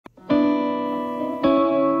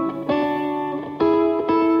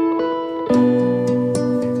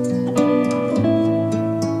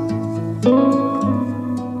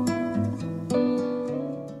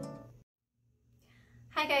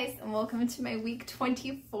to my week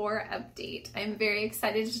 24 update. I'm very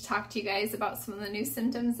excited to talk to you guys about some of the new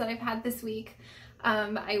symptoms that I've had this week.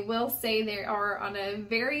 I will say they are on a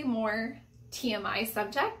very more TMI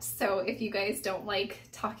subject, so if you guys don't like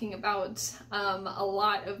talking about a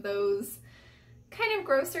lot of those kind of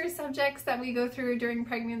grosser subjects that we go through during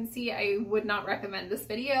pregnancy, I would not recommend this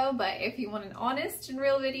video, but if you want an honest and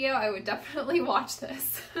real video, I would definitely watch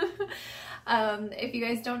this. If you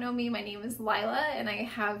guys don't know me, my name is Laila and I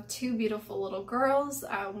have two beautiful little girls.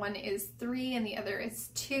 One is 3 and the other is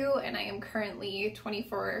 2, and I am currently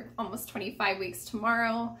 24, almost 25 weeks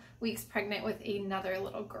tomorrow, weeks pregnant with another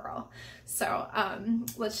little girl. So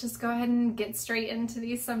let's just go ahead and get straight into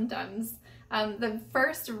these symptoms. The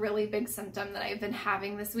first really big symptom that I've been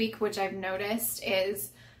having this week, which I've noticed, is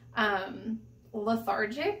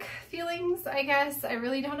lethargic feelings, I guess. I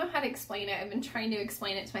really don't know how to explain it. I've been trying to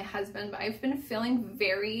explain it to my husband, but I've been feeling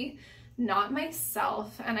very not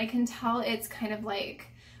myself, and I can tell it's kind of like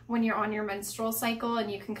when you're on your menstrual cycle and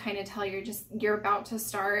you can kind of tell you're about to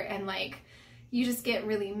start, and like you just get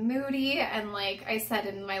really moody. And like I said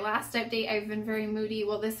in my last update, I've been very moody.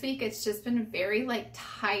 Well, this week it's just been very like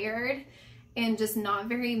tired and just not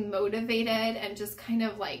very motivated and just kind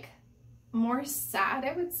of like more sad,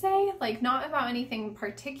 I would say. Like not about anything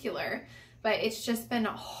particular, but it's just been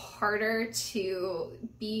harder to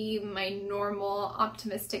be my normal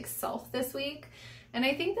optimistic self this week. And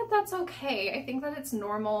I think that that's okay. I think that it's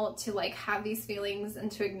normal to like have these feelings and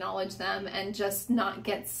to acknowledge them and just not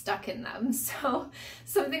get stuck in them. So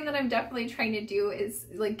something that I'm definitely trying to do is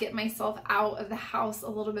like get myself out of the house a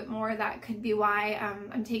little bit more. That could be why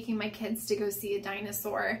I'm taking my kids to go see a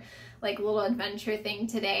dinosaur, like little adventure thing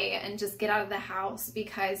today, and just get out of the house,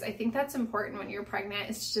 because I think that's important when you're pregnant,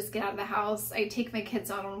 is to just get out of the house. I take my kids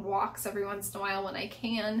out on walks every once in a while when I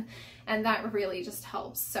can, and that really just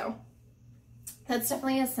helps. So that's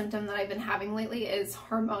definitely a symptom that I've been having lately, is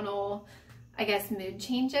hormonal, I guess, mood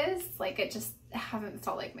changes. Like I just haven't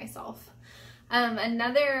felt like myself.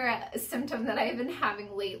 Another symptom that I've been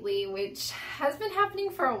having lately, which has been happening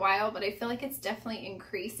for a while, but I feel like it's definitely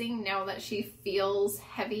increasing now that she feels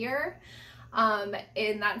heavier, and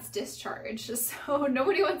that's discharge. So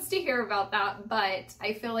nobody wants to hear about that, but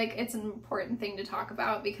I feel like it's an important thing to talk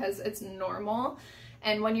about because it's normal.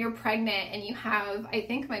 And when you're pregnant and you have, I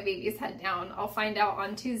think my baby's head down, I'll find out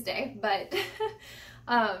on Tuesday, but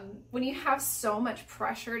when you have so much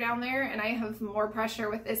pressure down there, and I have more pressure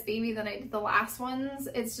with this baby than I did the last ones,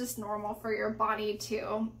 it's just normal for your body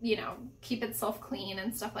to, you know, keep itself clean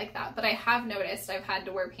and stuff like that. But I have noticed I've had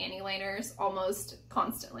to wear panty liners almost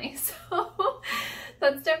constantly. So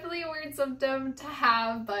that's definitely a weird symptom to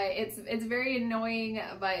have, but it's very annoying,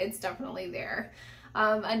 but it's definitely there.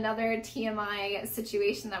 Another TMI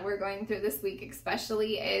situation that we're going through this week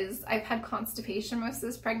especially is I've had constipation most of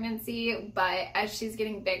this pregnancy, but as she's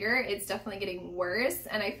getting bigger, it's definitely getting worse.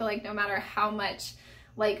 And I feel like no matter how much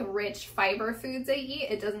like rich fiber foods I eat,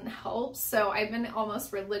 it doesn't help. So I've been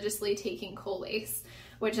almost religiously taking Colace,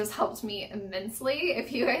 which has helped me immensely.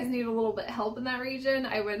 If you guys need a little bit of help in that region,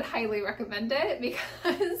 I would highly recommend it,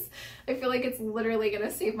 because I feel like it's literally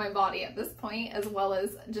gonna save my body at this point, as well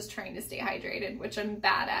as just trying to stay hydrated, which I'm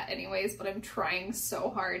bad at anyways, but I'm trying so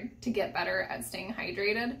hard to get better at staying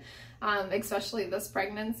hydrated, especially this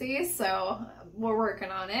pregnancy, so we're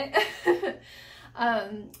working on it.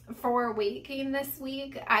 For weight gain this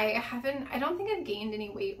week, I don't think I've gained any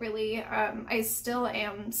weight really. I still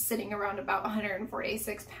am sitting around about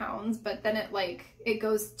 146 pounds, but then it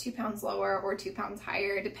goes 2 pounds lower or 2 pounds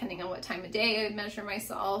higher depending on what time of day I measure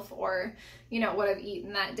myself, or you know what I've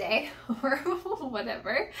eaten that day or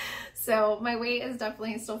whatever. So my weight is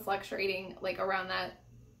definitely still fluctuating like around that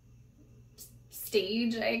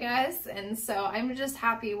stage, I guess. And so I'm just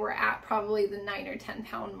happy we're at probably the 9 or 10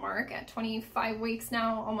 pound mark at 25 weeks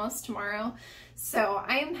now, almost tomorrow. So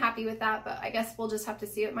I'm happy with that, but I guess we'll just have to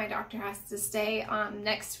see what my doctor has to say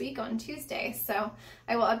next week on Tuesday. So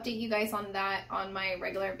I will update you guys on that on my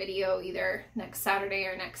regular video, either next Saturday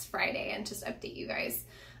or next Friday, and just update you guys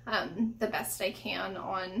the best I can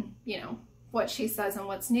on, you know, what she says and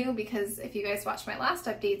what's new, because if you guys watch my last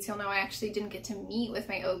updates, you'll know I actually didn't get to meet with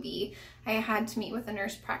my OB. I had to meet with a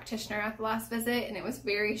nurse practitioner at the last visit, and it was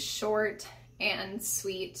very short and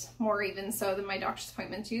sweet, more even so than my doctor's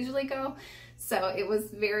appointments usually go. So it was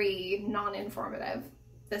very non-informative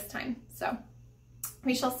this time. So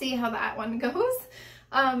we shall see how that one goes.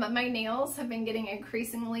 My nails have been getting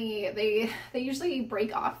increasingly, they usually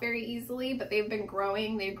break off very easily, but they've been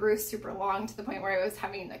growing. They grew super long to the point where I was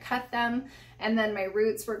having to cut them, and then my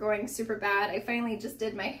roots were going super bad. I finally just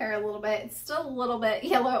did my hair a little bit. It's still a little bit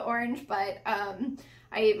yellow orange, but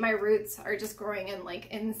My roots are just growing in like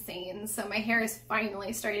insane. So my hair is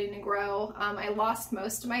finally starting to grow. I lost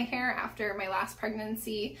most of my hair after my last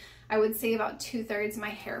pregnancy. I would say about 2/3 of my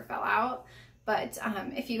hair fell out. But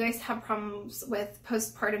if you guys have problems with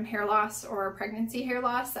postpartum hair loss or pregnancy hair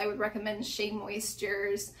loss, I would recommend Shea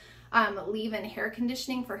Moisture's leave-in hair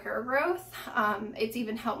conditioning for hair growth. It's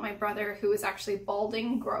even helped my brother, who was actually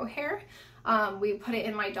balding, grow hair. We put it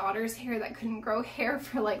in my daughter's hair that couldn't grow hair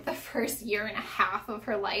for like the first 1.5 years of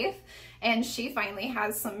her life, and she finally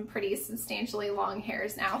has some pretty substantially long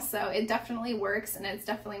hairs now. So it definitely works, and it's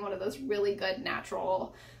definitely one of those really good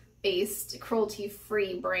natural based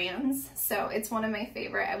cruelty-free brands. So it's one of my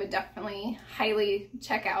favorite. I would definitely highly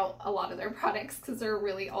check out a lot of their products because they're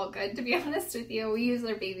really all good, to be honest with you. We use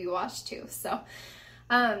their baby wash too. So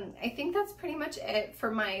I think that's pretty much it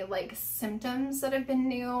for my like symptoms that have been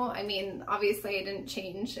new. I mean, obviously I didn't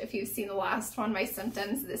change, if you've seen the last one, my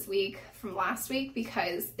symptoms this week from last week,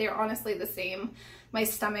 because they're honestly the same. My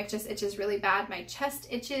stomach just itches really bad. My chest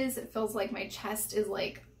itches. It feels like my chest is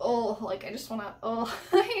like, oh, like I just want to, oh,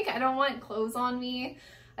 like I don't want clothes on me.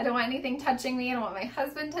 I don't want anything touching me. I don't want my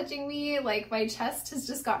husband touching me. Like my chest has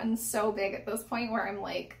just gotten so big at this point where I'm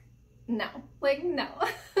like, no, like no.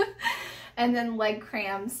 And then leg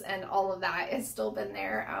cramps and all of that has still been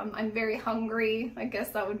there. I'm very hungry. I guess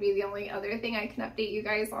that would be the only other thing I can update you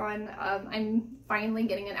guys on. I'm finally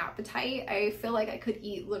getting an appetite. I feel like I could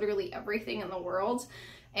eat literally everything in the world,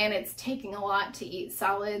 and it's taking a lot to eat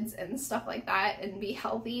salads and stuff like that and be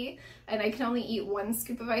healthy. And I can only eat 1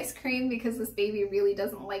 scoop of ice cream because this baby really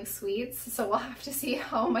doesn't like sweets. So we'll have to see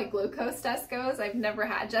how my glucose test goes. I've never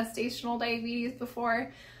had gestational diabetes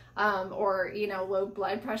before. Or, you know, low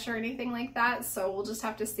blood pressure or anything like that. So we'll just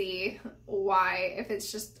have to see why, if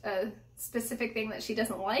it's just a specific thing that she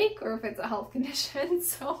doesn't like or if it's a health condition.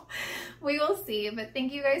 So we will see. But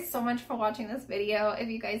thank you guys so much for watching this video. If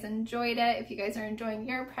you guys enjoyed it, if you guys are enjoying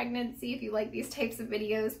your pregnancy, if you like these types of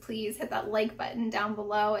videos, please hit that like button down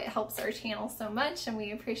below. It helps our channel so much, and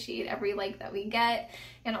we appreciate every like that we get.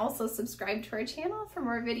 And also subscribe to our channel for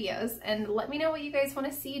more videos, and let me know what you guys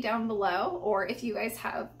want to see down below, or if you guys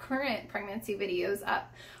have current pregnancy videos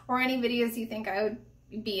up or any videos you think I would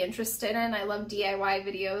be interested in. I love DIY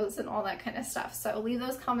videos and all that kind of stuff. So leave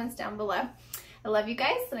those comments down below. I love you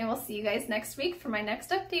guys, and I will see you guys next week for my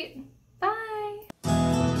next update.